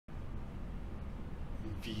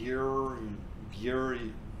vir, vir,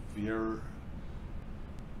 vir,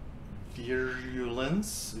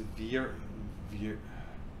 virulence, virulence,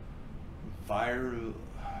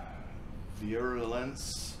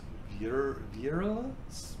 virulence,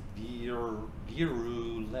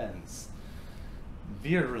 virulence,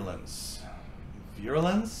 virulence,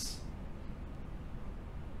 virulence,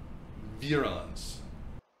 virulence.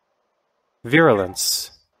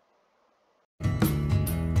 Virulence.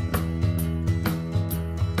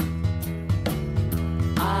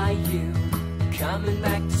 Are you coming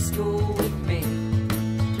back to school with me?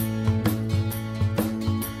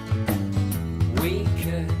 We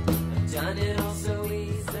could have done it all so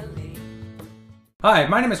easily. Hi,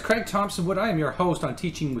 my name is Craig Thompson-Wood. I am your host on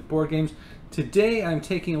Teaching with Board Games. Today I'm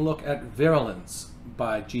taking a look at Virulence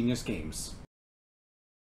by Genius Games.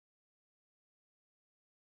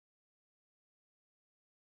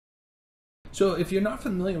 So if you're not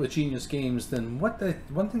familiar with Genius Games, then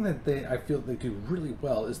one thing that I feel they do really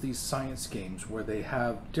well is these science games where they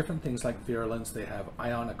have different things like Virulence, they have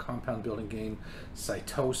ionic compound building game,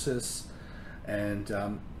 cytosis,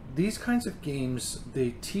 and these kinds of games, they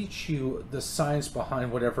teach you the science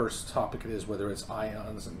behind whatever topic it is, whether it's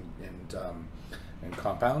ions and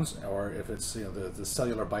compounds, or if it's the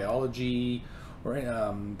cellular biology, or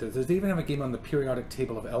they even have a game on the periodic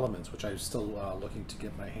table of elements, which I'm still looking to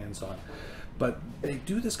get my hands on. But they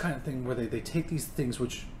do this kind of thing where they take these things,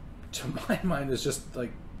 which to my mind is just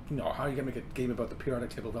like, how are you gonna make a game about the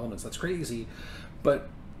periodic table of elements? That's crazy. But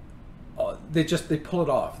they pull it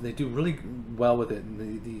off. They do really well with it,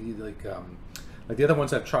 and like the other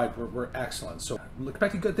ones I've tried were excellent. So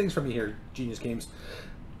expecting good things from you here, Genius Games.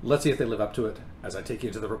 Let's see if they live up to it as I take you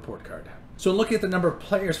into the report card. So looking at the number of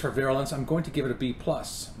players for Virulence, I'm going to give it a B+.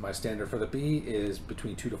 My standard for the B is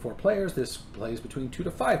between 2 to 4 players. This plays between 2 to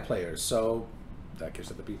 5 players, so that gives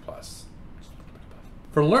it the B+.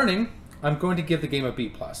 For learning, I'm going to give the game a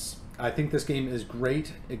B+. I think this game is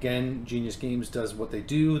great. Again, Genius Games does what they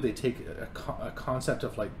do. They take a concept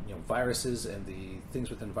of viruses and the things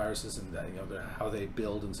within viruses and how they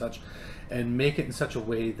build and such, and make it in such a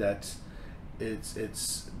way that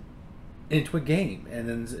it's into a game, and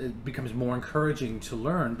then it becomes more encouraging to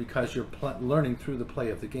learn because you're learning through the play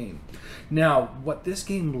of the game. Now, what this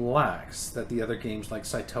game lacks that the other games like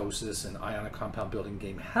Cytosis and Ionic Compound Building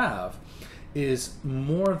game have is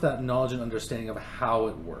more of that knowledge and understanding of how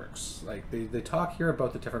it works. Like they talk here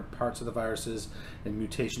about the different parts of the viruses and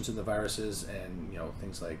mutations in the viruses, and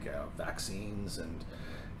things like vaccines and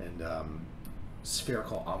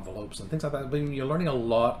spherical envelopes and things like that. But you're learning a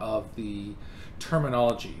lot of the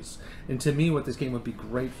terminologies, and to me what this game would be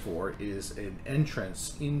great for is an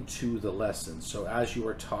entrance into the lesson. So as you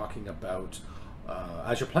are talking about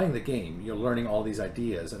as you're playing the game, you're learning all these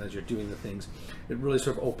ideas, and as you're doing the things, it really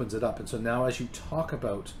sort of opens it up. And so now as you talk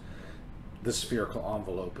about the spherical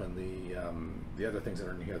envelope and the other things that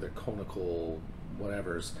are in here, the conical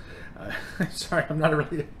whatevers. Sorry, I'm not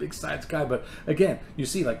really a big science guy, but again, you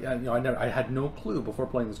see, like I had no clue before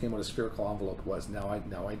playing this game what a spherical envelope was. Now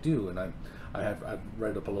I do, and I've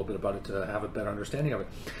read up a little bit about it to have a better understanding of it.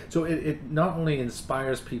 So it not only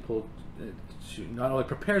inspires people, not only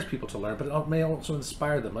prepares people to learn, but it may also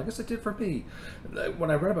inspire them, like as it did for me.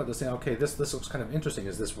 When I read about this, saying, okay, this looks kind of interesting.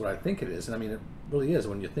 Is this what I think it is? And I mean, it really is.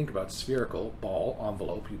 When you think about spherical ball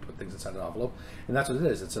envelope, you put things inside an envelope, and that's what it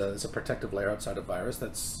is. It's a protective layer outside a virus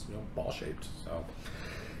that's ball shaped. So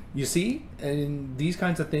you see, and these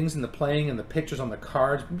kinds of things in the playing and the pictures on the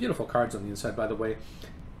cards, beautiful cards on the inside, by the way,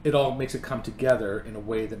 it all makes it come together in a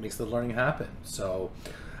way that makes the learning happen. So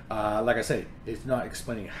like I say, it's not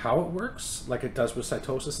explaining how it works like it does with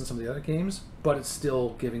Cytosis and some of the other games, but it's still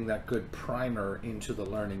giving that good primer into the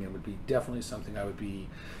learning, and would be definitely something I would be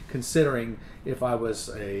considering if I was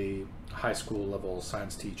a high school level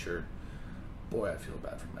science teacher. Boy, I feel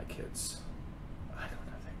bad for my kids. I don't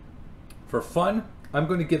know. For fun, I'm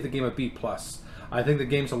going to give the game a B+. I think the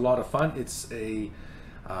game's a lot of fun. It's a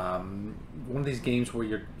one of these games where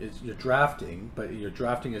you're drafting, but your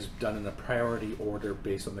drafting is done in a priority order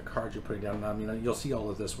based on the cards you're putting down. I mean, you'll see all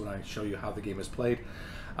of this when I show you how the game is played.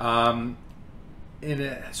 So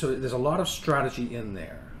there's a lot of strategy in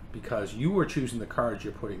there because you are choosing the cards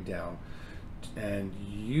you're putting down, and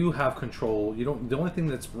you have control. The only thing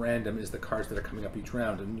that's random is the cards that are coming up each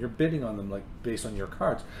round, and you're bidding on them like based on your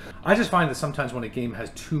cards. I just find that sometimes when a game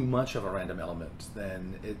has too much of a random element,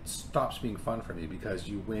 then it stops being fun for me, because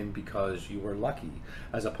you win because you were lucky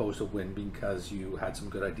as opposed to win because you had some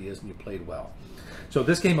good ideas and you played well. So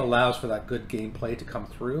this game allows for that good gameplay to come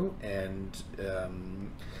through, and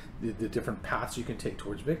the different paths you can take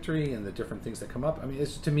towards victory and the different things that come up. I mean,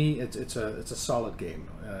 to me, it's a solid game.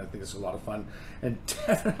 I think it's a lot of fun, and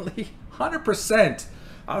definitely 100%,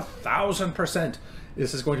 1,000%,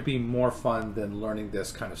 this is going to be more fun than learning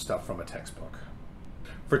this kind of stuff from a textbook.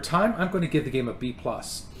 For time, I'm going to give the game a B+.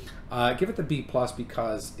 Give it the B+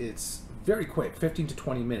 because it's very quick, 15 to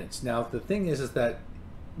 20 minutes. Now, the thing is that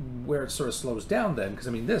where it sort of slows down then, because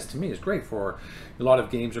I mean, this to me is great. For a lot of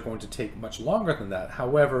games are going to take much longer than that.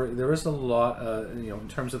 However, there is a lot, in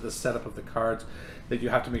terms of the setup of the cards, that you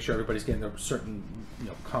have to make sure everybody's getting their certain,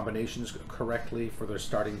 combinations correctly for their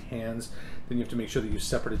starting hands. Then you have to make sure that you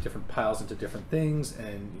separated different piles into different things,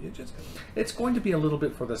 and it's going to be a little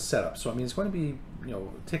bit for the setup. So I mean, it's going to be,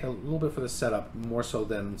 take a little bit for the setup more so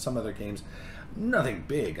than some other games. Nothing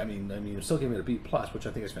big. I mean, you're still giving it a B+, which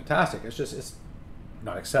I think is fantastic. It's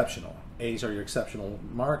not exceptional. A's are your exceptional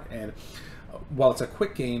mark, and while it's a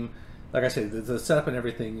quick game, like I say, the setup and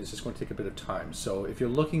everything is just going to take a bit of time. So if you're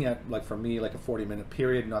looking at, like for me, like a 40-minute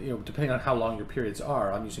period, not, depending on how long your periods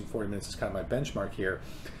are, I'm using 40 minutes as kind of my benchmark here.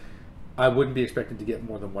 I wouldn't be expecting to get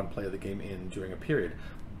more than one play of the game in during a period.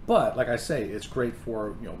 But like I say, it's great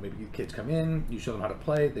for, maybe kids come in, you show them how to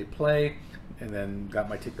play, they play, and then that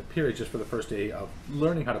might take the period just for the first day of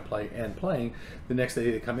learning how to play and playing. The next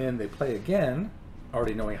day they come in, they play again,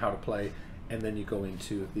 already knowing how to play, and then you go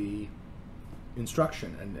into the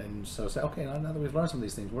instruction and so say, okay, now that we've learned some of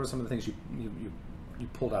these things, what are some of the things you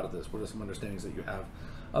pulled out of this? What are some understandings that you have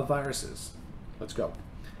of viruses? Let's go.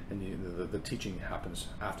 And the teaching happens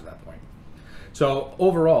after that point. So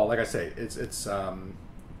overall, like I say, it's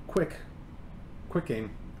quick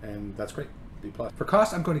game, and that's great. B+. For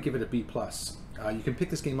cost, I'm going to give it a B+. You can pick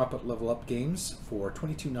this game up at Level Up Games for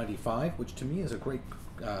 $22.95, which to me is a great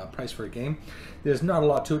price for a game. There's not a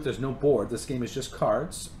lot to it. There's no board. This game is just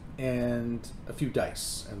cards and a few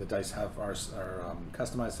dice, and the dice are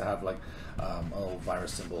customized to have like a little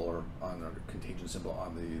virus symbol or on a contagion symbol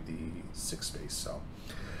on the 6 space. So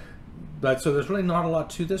there's really not a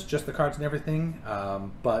lot to this, just the cards and everything.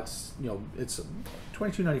 But it's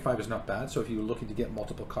 $22.95 is not bad. So if you're looking to get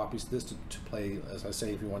multiple copies of this to play, as I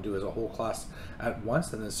say, if you want to do as a whole class at once,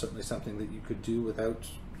 then it's certainly something that you could do without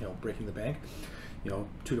breaking the bank. 2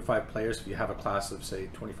 to 5 players. If you have a class of say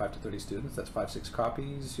 25 to 30 students, that's 5-6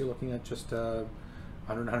 copies. You're looking at just $100,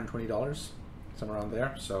 $120, somewhere around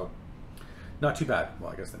there. So not too bad.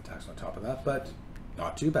 Well, I guess then tax on top of that, but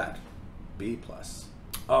not too bad. B+.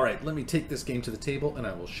 All right, let me take this game to the table and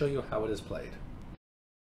I will show you how it is played.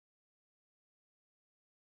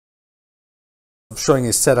 I'm showing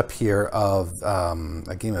a setup here of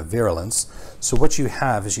a game of Virulence. So what you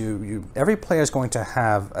have is every player is going to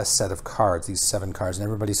have a set of cards, these 7 cards, and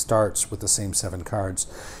everybody starts with the same 7 cards.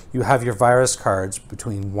 You have your virus cards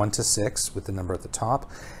between 1 to 6 with the number at the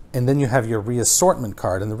top, and then you have your reassortment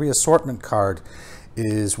card, and the reassortment card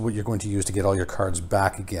is what you're going to use to get all your cards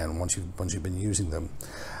back again once you've been using them.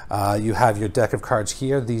 You have your deck of cards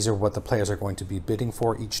here. These are what the players are going to be bidding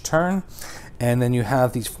for each turn. And then you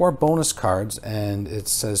have these 4 bonus cards, and it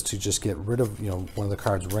says to just get rid of one of the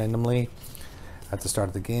cards randomly at the start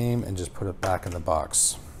of the game and just put it back in the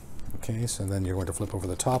box. Okay, so then you're going to flip over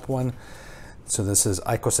the top one. So this is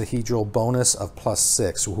icosahedral bonus of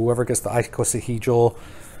 +6. So whoever gets the icosahedral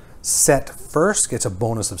set first gets a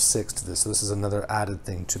bonus of 6 to this. So this is another added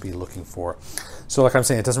thing to be looking for. So like I'm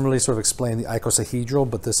saying, it doesn't really sort of explain the icosahedral,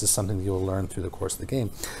 but this is something you'll learn through the course of the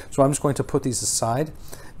game. So I'm just going to put these aside.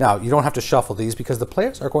 Now, you don't have to shuffle these because the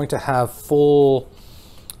players are going to have full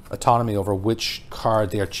autonomy over which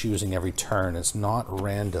card they are choosing every turn. It's not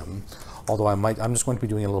random, although I'm just going to be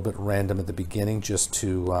doing a little bit random at the beginning just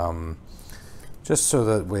to just so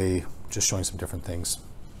that way, just showing some different things.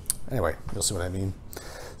 Anyway, you'll see what I mean.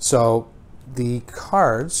 So the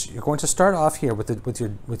cards, you're going to start off here with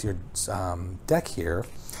your deck here.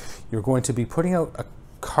 You're going to be putting out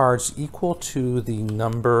cards equal to the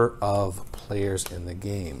number of players in the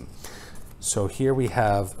game. So here we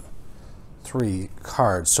have 3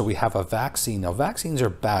 cards. So we have a vaccine. Now vaccines are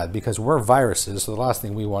bad because we're viruses, so the last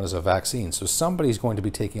thing we want is a vaccine. So somebody's going to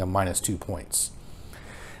be taking a -2 points.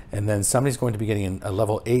 And then somebody's going to be getting a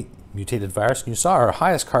level 8 mutated virus. And you saw our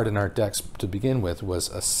highest card in our decks to begin with was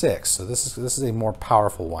a 6. So this is a more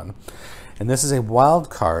powerful one. And this is a wild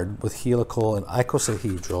card with helical and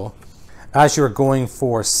icosahedral. As you're going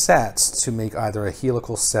for sets to make either a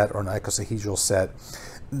helical set or an icosahedral set,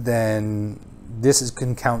 then this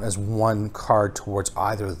can count as 1 card towards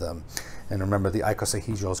either of them. And remember, the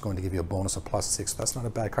icosahedral is going to give you a bonus of +6. That's not a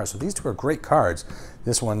bad card. So these 2 are great cards.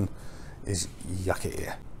 This one is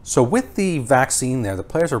yucky. So with the vaccine there, the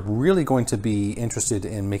players are really going to be interested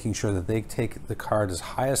in making sure that they take the card as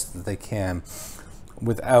highest that they can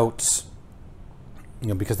without,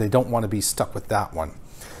 because they don't want to be stuck with that one.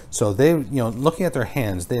 So they, looking at their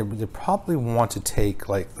hands, they probably want to take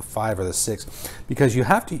like the 5 or the 6, because you're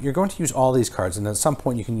going to use all these cards, and at some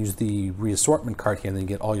point you can use the reassortment card here and then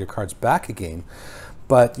get all your cards back again.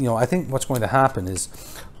 But I think what's going to happen is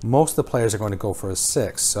most of the players are going to go for a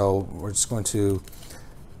 6. So we're just going to,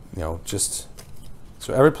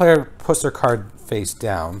 so every player puts their card face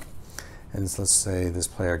down, and let's say this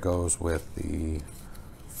player goes with the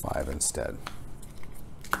 5 instead.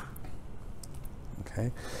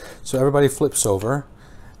 Okay, so everybody flips over,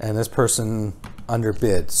 and this person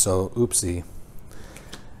underbid, so oopsie.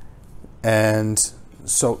 And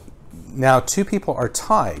so now 2 people are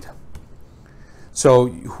tied. So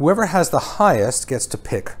whoever has the highest gets to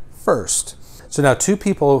pick first. So now 2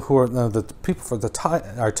 people who are the people for the tie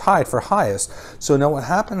are tied for highest. So now what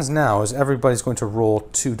happens now is everybody's going to roll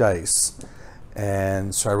 2 dice.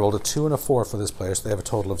 And so I rolled a 2 and a 4 for this player, so they have a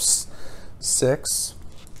total of 6.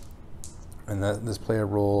 And this player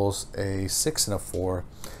rolls a 6 and a 4,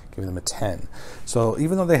 giving them a 10. So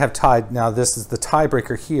even though they have tied, now this is the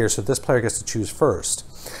tiebreaker here, so this player gets to choose first.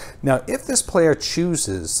 Now if this player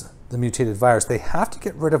chooses the mutated virus, they have to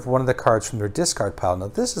get rid of one of the cards from their discard pile. Now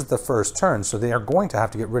this is the first turn, so they are going to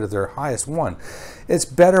have to get rid of their highest one. It's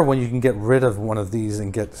better when you can get rid of one of these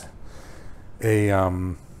and get a,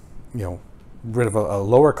 rid of a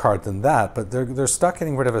lower card than that, but they're stuck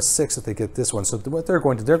getting rid of a 6 if they get this one. So what they're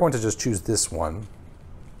going to just choose this one,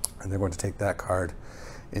 and they're going to take that card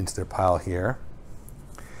into their pile here.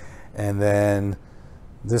 And then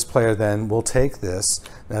this player then will take this,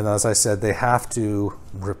 and as I said, they have to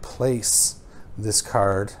replace this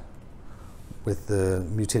card with the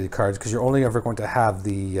mutated cards, because you're only ever going to have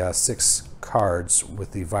the 6 cards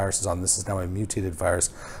with the viruses on. This is now a mutated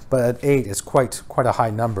virus, but at 8 it's quite a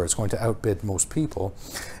high number. It's going to outbid most people.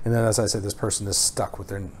 And then, as I said, this person is stuck with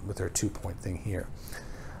their 2-point thing here.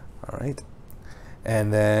 All right,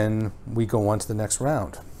 and then we go on to the next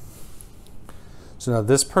round. So now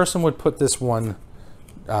this person would put this one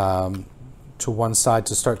to one side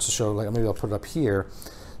to start to show, like maybe I'll put it up here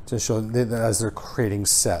to show as they're creating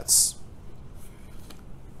sets.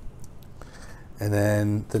 And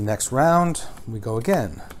then the next round, we go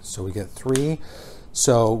again. So we get 3.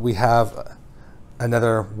 So we have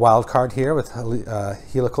another wild card here with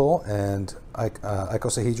helical and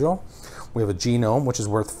icosahedral. We have a genome, which is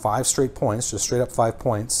worth 5 straight points, just straight up 5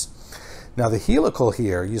 points. Now the helical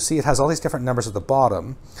here, you see it has all these different numbers at the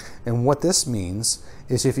bottom. And what this means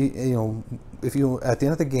is if you at the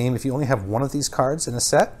end of the game, if you only have one of these cards in a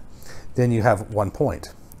set, then you have 1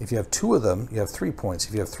 point. If you have 2 of them, you have 3 points.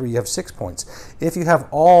 If you have 3, you have 6 points. If you have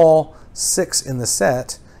all 6 in the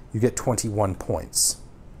set, you get 21 points.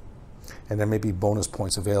 And there may be bonus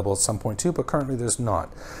points available at some point too, but currently there's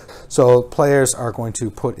not. So players are going to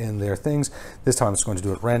put in their things. This time I'm just going to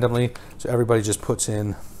do it randomly. So everybody just puts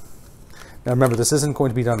in. Now remember, this isn't going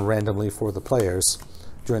to be done randomly for the players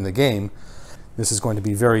during the game. This is going to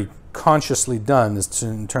be very consciously done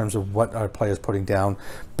in terms of what our players putting down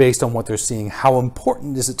based on what they're seeing. How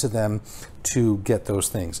important is it to them to get those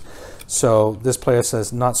things? So this player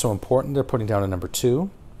says not so important. They're putting down a number 2.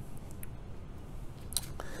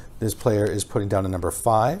 This player is putting down a number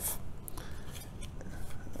 5.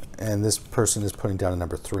 And this person is putting down a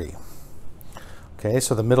number 3. Okay,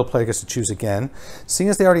 so the middle player gets to choose again. Seeing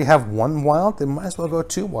as they already have 1 wild, they might as well go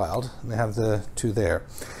 2 wild. And they have the 2 there.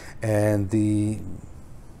 And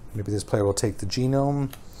maybe this player will take the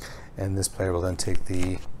genome, and this player will then take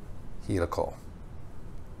the helical.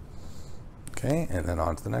 Okay, and then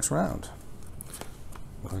on to the next round.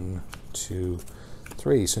 1, 2,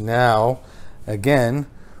 3. So now, again,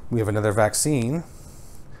 we have another vaccine,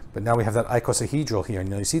 but now we have that icosahedral here.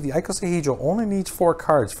 Now you see the icosahedral only needs 4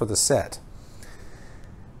 cards for the set.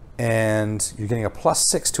 And you're getting a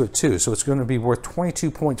 +6 to it too, so it's going to be worth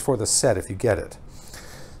 22 points for the set if you get it.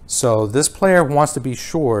 So this player wants to be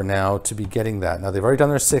sure now to be getting that. Now they've already done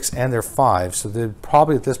their 6 and their 5, so they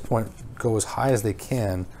probably at this point go as high as they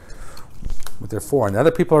can with their 4. And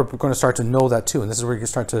other people are going to start to know that too, and this is where you can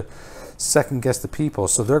start to second guess the people.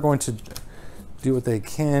 So they're going to do what they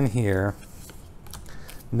can here,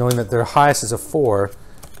 knowing that their highest is a 4,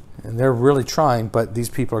 and they're really trying, but these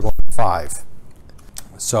people are going 5.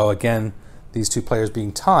 So again, these 2 players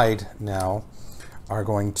being tied now are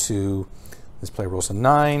going to, this player rolls a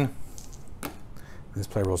 9, and this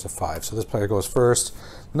player rolls a 5. So this player goes first.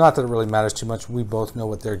 Not that it really matters too much. We both know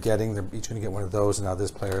what they're getting. They're each going to get one of those, and now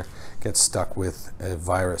this player gets stuck with a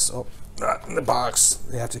virus. Oh, not in the box.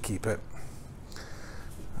 They have to keep it.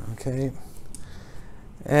 Okay.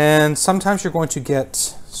 And sometimes you're going to get,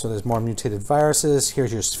 so there's more mutated viruses.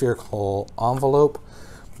 Here's your spherical envelope.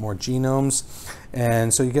 more genomes.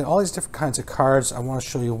 And so you get all these different kinds of cards. I want to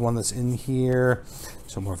show you one that's in here.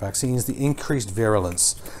 So more vaccines, the increased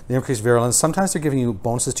virulence. The increased virulence, sometimes they're giving you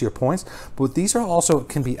bonuses to your points, but these are also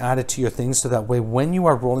can be added to your things, so that way when you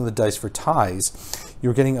are rolling the dice for ties,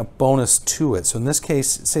 you're getting a bonus to it. So in this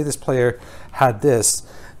case, say this player had this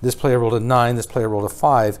player rolled a 9, this player rolled a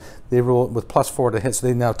 5, they rolled with +4 to hit, so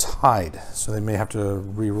they now tied. So they may have to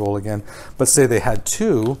re-roll again. But say they had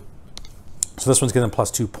 2, so this one's getting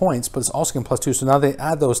 +2 points, but it's also getting +2. So now they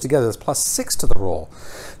add those together. It's +6 to the roll.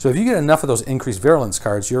 So if you get enough of those increased virulence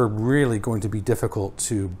cards, you're really going to be difficult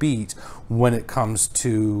to beat when it comes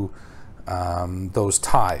to those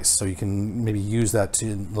ties. So you can maybe use that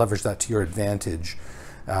to leverage that to your advantage.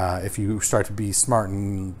 If you start to be smart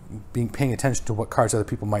and paying attention to what cards other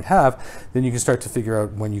people might have, then you can start to figure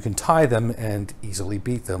out when you can tie them and easily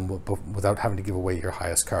beat them without having to give away your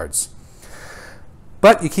highest cards.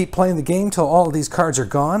 But you keep playing the game till all of these cards are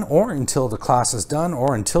gone, or until the class is done,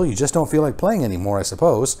 or until you just don't feel like playing anymore, I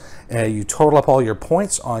suppose. You total up all your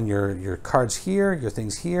points on your cards here, your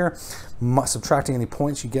things here, subtracting any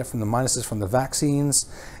points you get from the minuses from the vaccines,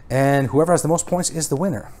 and whoever has the most points is the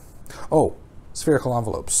winner. Oh, spherical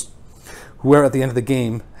envelopes. Whoever at the end of the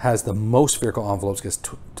game has the most spherical envelopes gets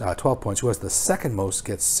 12 points. Who has the second most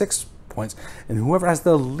gets 6 points, and whoever has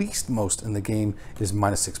the least most in the game is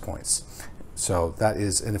 -6 points. So that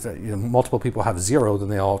is, and if multiple people have 0, then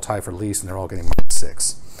they all tie for least, and they're all getting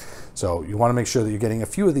 -6. So you want to make sure that you're getting a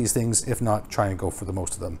few of these things. If not, try and go for the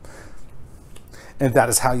most of them. And that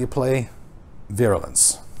is how you play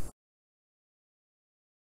Virulence.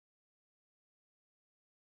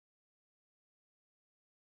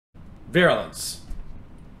 Virulence.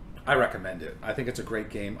 I recommend it. I think it's a great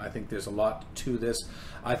game. I think there's a lot to this.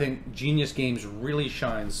 I think Genius Games really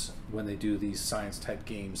shines when they do these science type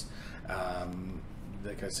games.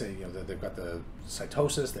 Like I say, they've got the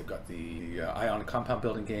cytosis, they've got the ion compound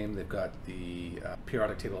building game, they've got the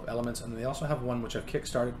periodic table of elements, and they also have one which I've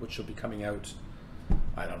kickstarted, which will be coming out.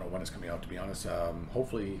 I don't know when it's coming out, to be honest.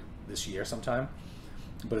 Hopefully this year sometime.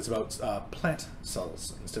 But it's about plant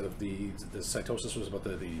cells instead of the cytosis was about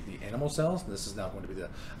the animal cells. This is now going to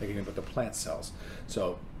be about the plant cells.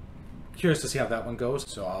 So curious to see how that one goes.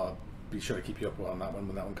 So I'll be sure to keep you up on that one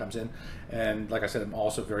when that one comes in. And like I said, I'm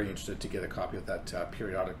also very interested to get a copy of that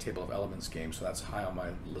periodic table of elements game. So that's high on my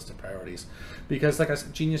list of priorities, because like I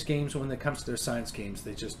said, Genius Games, when it comes to their science games,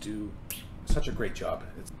 they just do such a great job.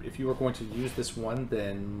 If you are going to use this one,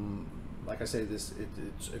 then like I say, it's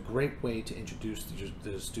a great way to introduce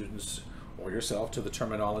the students or yourself to the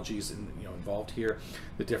terminologies involved here,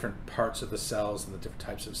 the different parts of the cells and the different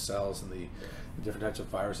types of cells and the different types of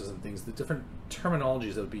viruses and things, the different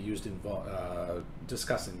terminologies that would be used in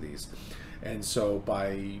discussing these. And so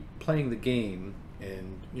by playing the game,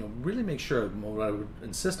 and really make sure, what I would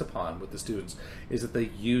insist upon with the students is that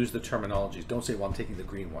they use the terminologies. Don't say, well, I'm taking the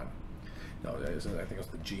green one. No, I think it was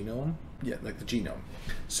the genome. Yeah, like the genome.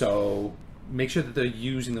 So make sure that they're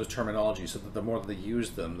using those terminologies, so that the more that they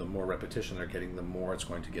use them, the more repetition they're getting, the more it's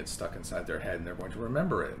going to get stuck inside their head, and they're going to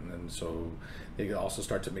remember it. And then so they can also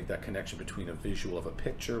start to make that connection between a visual of a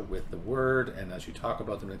picture with the word, and as you talk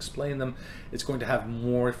about them and explain them, it's going to have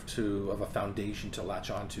more of a foundation to latch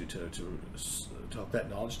onto, to hook that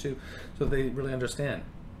knowledge to, so they really understand.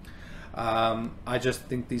 I just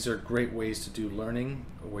think these are great ways to do learning,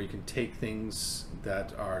 where you can take things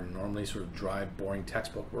that are normally sort of dry, boring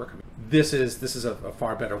textbook work. This is a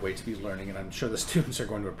far better way to be learning, and I'm sure the students are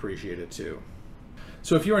going to appreciate it too.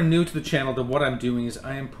 So if you are new to the channel, then what I'm doing is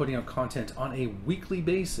I am putting out content on a weekly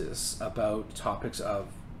basis about topics of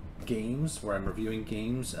games, where I'm reviewing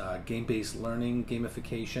games, game-based learning,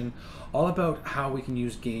 gamification, all about how we can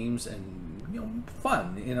use games and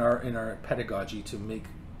fun in our pedagogy to make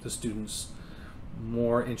the students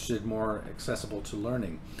more interested, more accessible to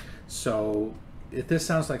learning. So if this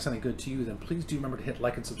sounds like something good to you, then please do remember to hit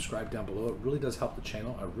like and subscribe down below. It really does help the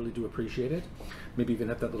channel. I really do appreciate it. Maybe even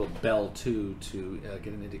hit that little bell too, to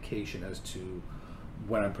get an indication as to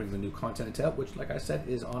when I'm putting the new content out, which, like I said,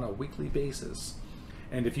 is on a weekly basis.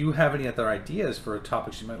 And if you have any other ideas for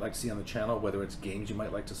topics you might like to see on the channel, whether it's games you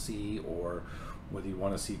might like to see, or whether you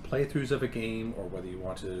want to see playthroughs of a game, or whether you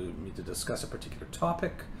want me to discuss a particular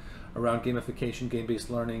topic around gamification, game-based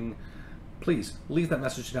learning, please leave that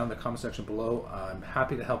message down in the comment section below. I'm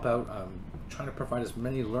happy to help out. I'm trying to provide as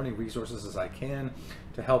many learning resources as I can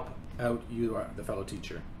to help out you, the fellow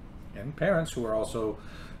teacher, and parents who are also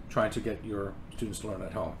trying to get your students to learn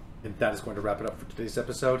at home. And that is going to wrap it up for today's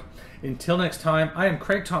episode. Until next time, I am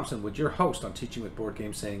Craig Thompson, your host on Teaching with Board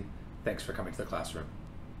Games, saying thanks for coming to the classroom.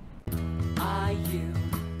 Are you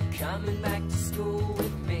coming back to school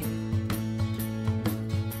with me?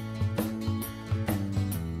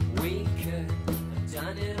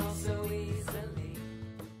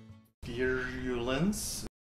 Virulence.